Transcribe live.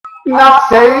Now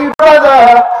say,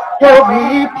 brother, help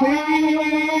me please.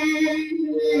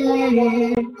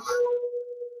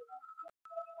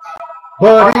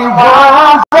 But he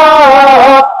winds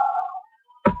up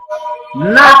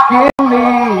knocking me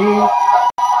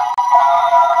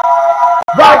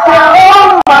right down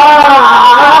on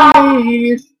my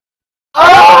knees. Oh,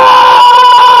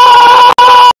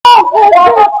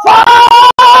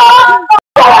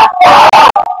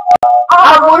 I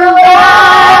wouldn't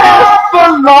last for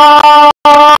long,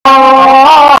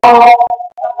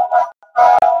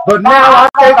 but now I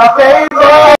take the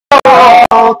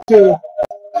table to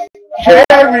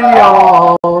carry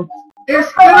on.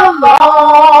 It's been a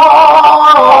long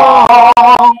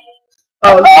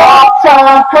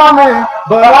time coming,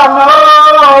 but I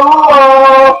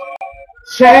know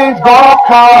change will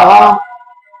come.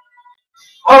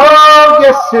 Oh,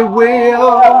 yes it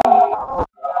will.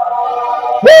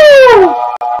 Woo!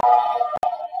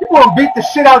 You won't beat the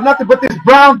shit out of nothing but this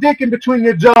brown dick in between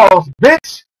your jaws,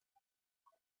 bitch.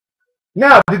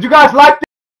 Now, did you guys like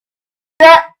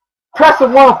that? Press a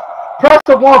 1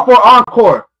 for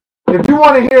encore. If you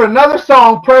want to hear another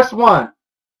song, press 1.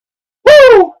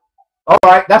 Woo!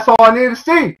 Alright, that's all I need to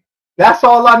see. That's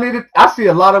all I needed. I see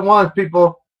a lot of ones,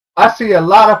 people. I see a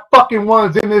lot of fucking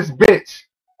ones in this bitch.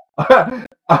 I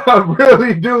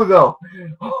really do, though.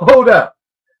 Hold up.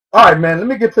 Alright, man, let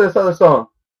me get to this other song.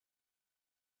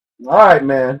 Alright,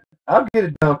 man. I'll get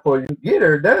it done for you. Get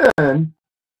her done.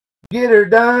 Get her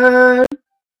done.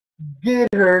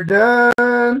 Get her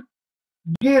done.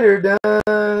 Get her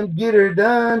done. Get her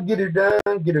done. Get her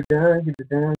done. Get her done. Get her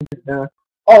done. Get her done.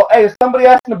 Oh, hey, is somebody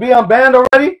asking to be on band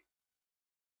already?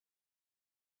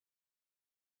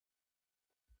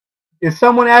 Is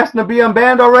someone asking to be on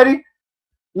band already?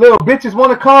 Little bitches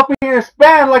want to come up here and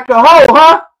span like a hoe,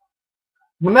 huh?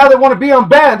 Well, now they want to be on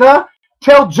band, huh?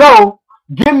 Tell Joe,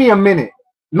 give me a minute.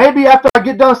 Maybe after I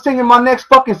get done singing my next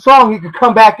fucking song, he could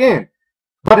come back in.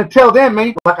 But until then,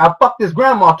 man, like I fucked this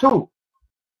grandma too.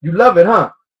 You love it,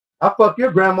 huh? I fuck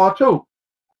your grandma too.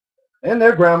 And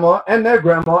their grandma, and their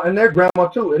grandma, and their grandma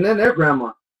too. And then their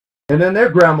grandma. And then their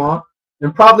grandma.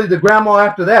 And probably the grandma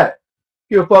after that.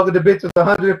 He'll fuck with the bitch that's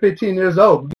 115 years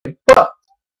old. Getting fucked.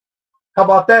 How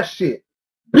about that shit?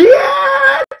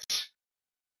 Bitch!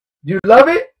 You love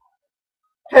it?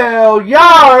 Hell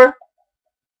yeah!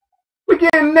 We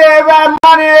getting that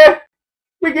money!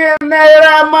 We getting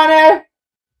that money!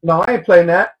 No, I ain't playing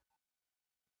that.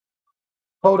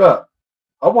 Hold up.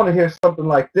 I want to hear something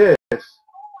like this.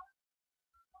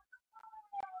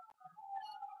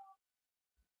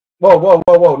 Whoa, whoa,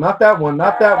 whoa, whoa. Not that one.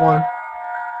 Not that one.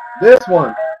 This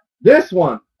one. This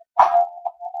one.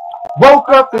 Woke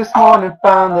up this morning,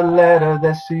 found the letter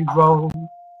that she wrote.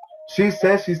 She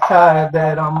says she's tired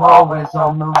that I'm always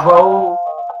on the road.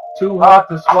 Too hard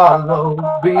to swallow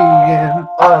being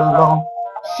alone.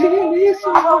 She needs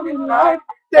someone in life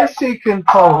that she can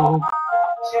hold.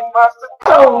 She must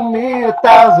have told me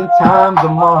 1,000 times a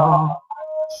month.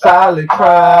 Silent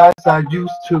cries I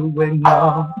used to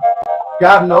ignore.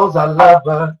 God knows I love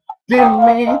her. Didn't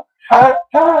mean hurt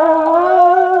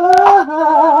her.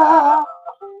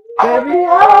 Baby,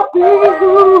 I'll be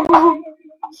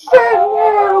sitting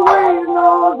here waiting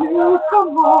on you.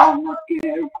 Come on,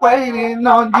 again, waiting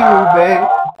on you, babe.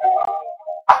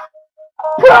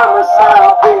 Promise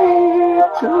I'll be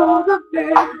to the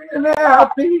bed, and I'll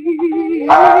be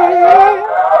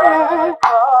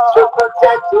to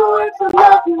protect you and to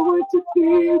love you and to be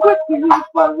with you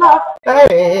for life.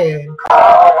 Hey,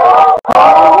 oh,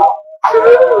 to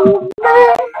me,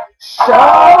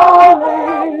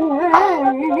 Charlie.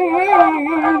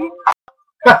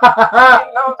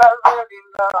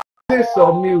 This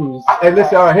old muse. Hey,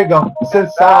 listen, all right, here you go.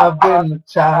 Since I've been a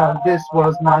child, this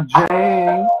was my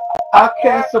dream. I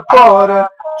can't support her,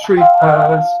 treat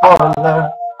her, spoil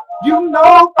her. You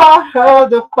know I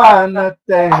heard the finer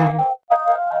thing,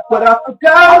 but I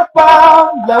forgot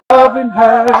about loving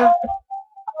her.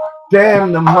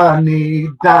 Damn the money,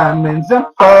 diamonds and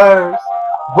furs.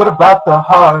 What about the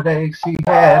heartache she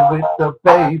had with the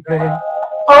baby?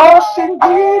 All she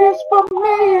needs is for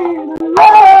me to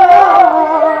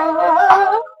love.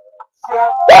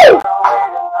 Woo!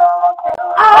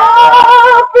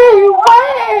 I'll be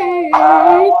waiting.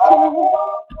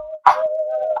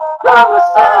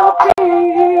 Promise I'll be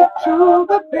to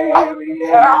the very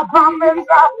end.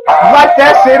 Like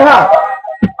that shit, huh?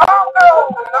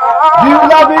 Do you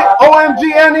love it? OMG,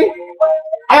 Annie?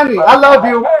 Annie, I love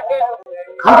you.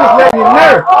 I'm just letting you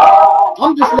know.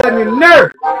 I'm just letting you know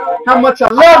how much I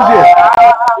love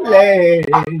you. Hey.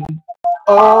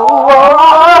 Oh,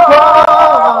 oh,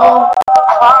 oh.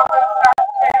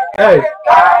 Hey.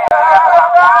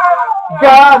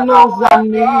 God knows I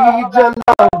need your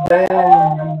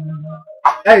loving.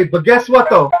 Hey, but guess what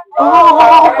though?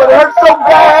 Ooh, but it hurts so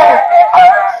bad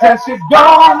since you've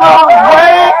gone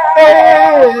away.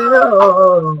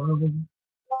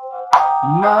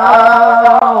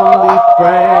 My only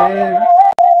friend,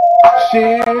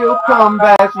 she'll come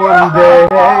back one day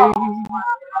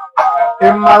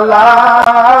in my life.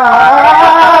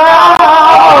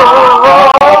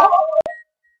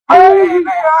 Baby,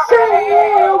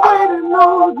 still waiting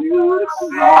on you to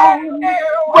come.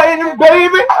 Waiting,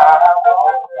 baby.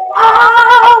 I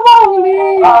won't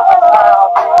leave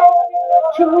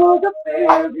to the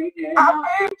very end. I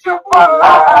need you for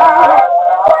life.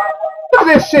 Look at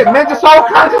this shit, man. Just all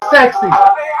kinds of sexy. I'm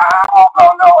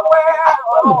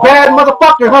a bad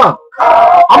motherfucker, huh?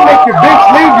 I'll make your bitch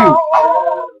leave you.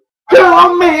 To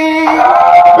me,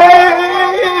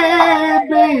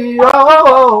 baby.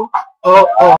 Oh, oh,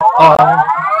 oh, oh.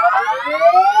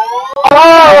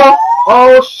 Oh,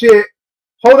 oh, shit.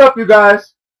 Hold up, you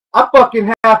guys. I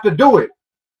fucking have to do it.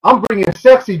 I'm bringing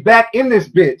sexy back in this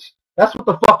bitch. That's what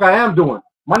the fuck I am doing.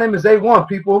 My name is A1,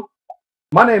 people.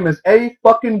 My name is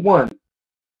A1.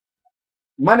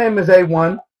 My name is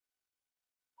A1.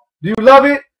 Do you love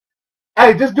it?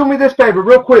 Hey, just do me this favor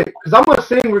real quick, because I'm going to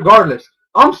sing regardless.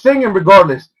 I'm singing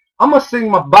regardless. I'm going to sing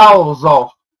my bowels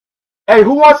off. Hey,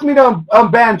 who wants me to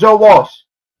unban Joe Walsh?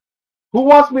 Who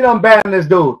wants me to unban this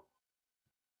dude?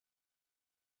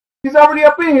 He's already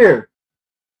up in here.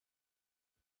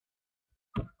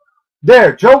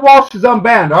 There, Joe Walsh is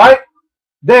unbanned, alright?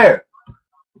 There.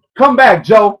 Come back,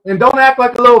 Joe, and don't act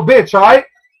like a little bitch, alright?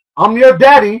 I'm your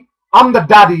daddy. I'm the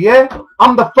daddy, yeah?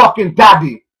 I'm the fucking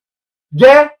daddy.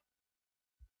 Yeah?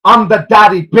 I'm the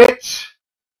daddy, bitch.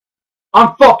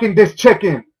 I'm fucking this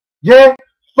chicken. Yeah?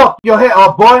 Fuck your head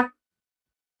up, boy.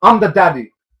 I'm the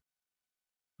daddy.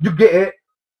 You get it?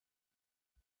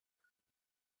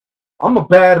 I'm a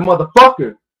bad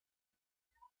motherfucker.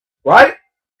 Right?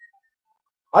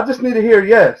 I just need to hear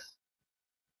yes.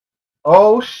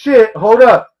 Oh shit, hold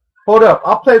up. Hold up.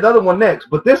 I'll play the other one next.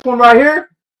 But this one right here,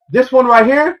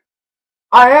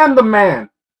 I am the man.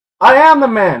 I am the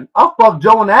man. I'll fuck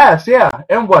Joe in the ass, yeah.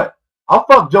 And what? I'll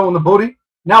fuck Joe in the booty.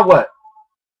 Now what?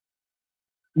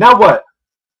 Now what?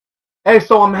 Hey,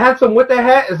 so I'm handsome with the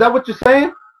hat? Is that what you're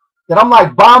saying? That I'm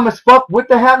like bomb as fuck with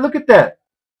the hat? Look at that.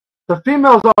 The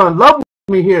females are in love with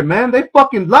me here, man. They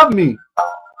fucking love me.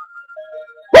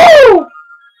 Woo!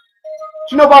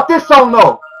 What you know about this song,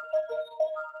 though?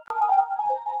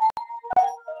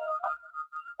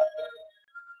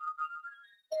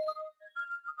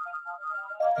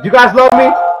 You guys love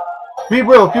me? Be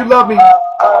real, if you love me.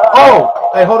 Oh,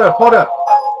 hey, hold up, hold up.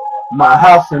 My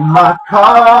house and my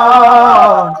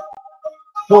car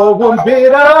for one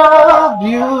bit of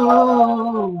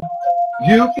you.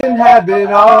 You can have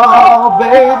it all,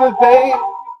 baby, baby.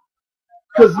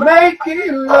 'Cause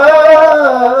making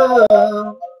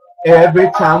love every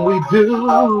time we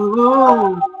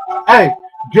do. Hey,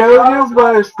 girl, you're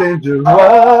worse than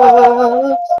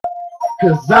drugs.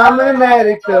 'Cause I'm an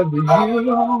addict of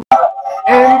you.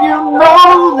 And you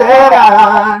know that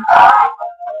I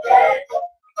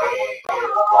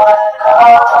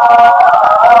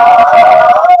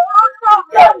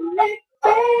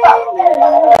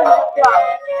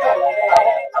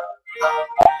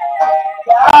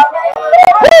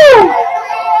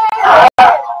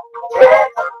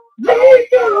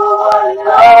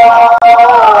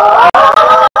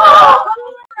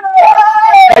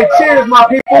Hey, cheers, my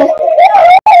people.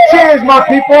 Cheers, my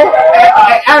people.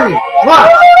 Hey, Annie,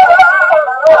 what?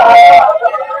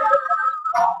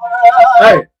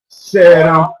 Hey, said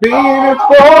I'm feeling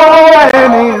for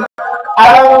Annie.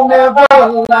 I'll never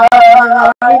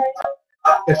lie.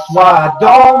 It's why I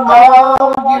don't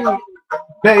love you,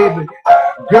 baby.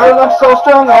 Girl, I'm so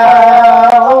strung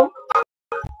out.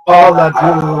 All I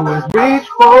do is reach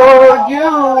for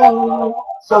you.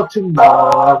 So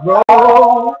tomorrow,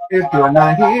 if you're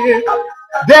not here,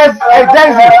 hey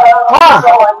Daisy,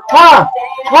 come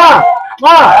on.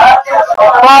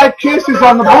 5 kisses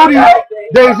on the booty,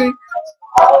 Daisy.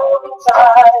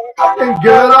 And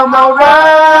girl, I'm alright.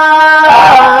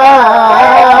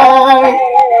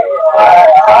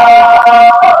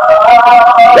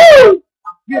 Woo!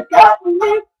 You got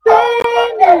me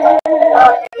singing.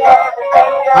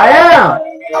 I am.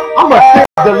 I'm a sick,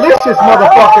 delicious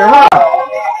motherfucker,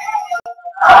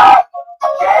 huh?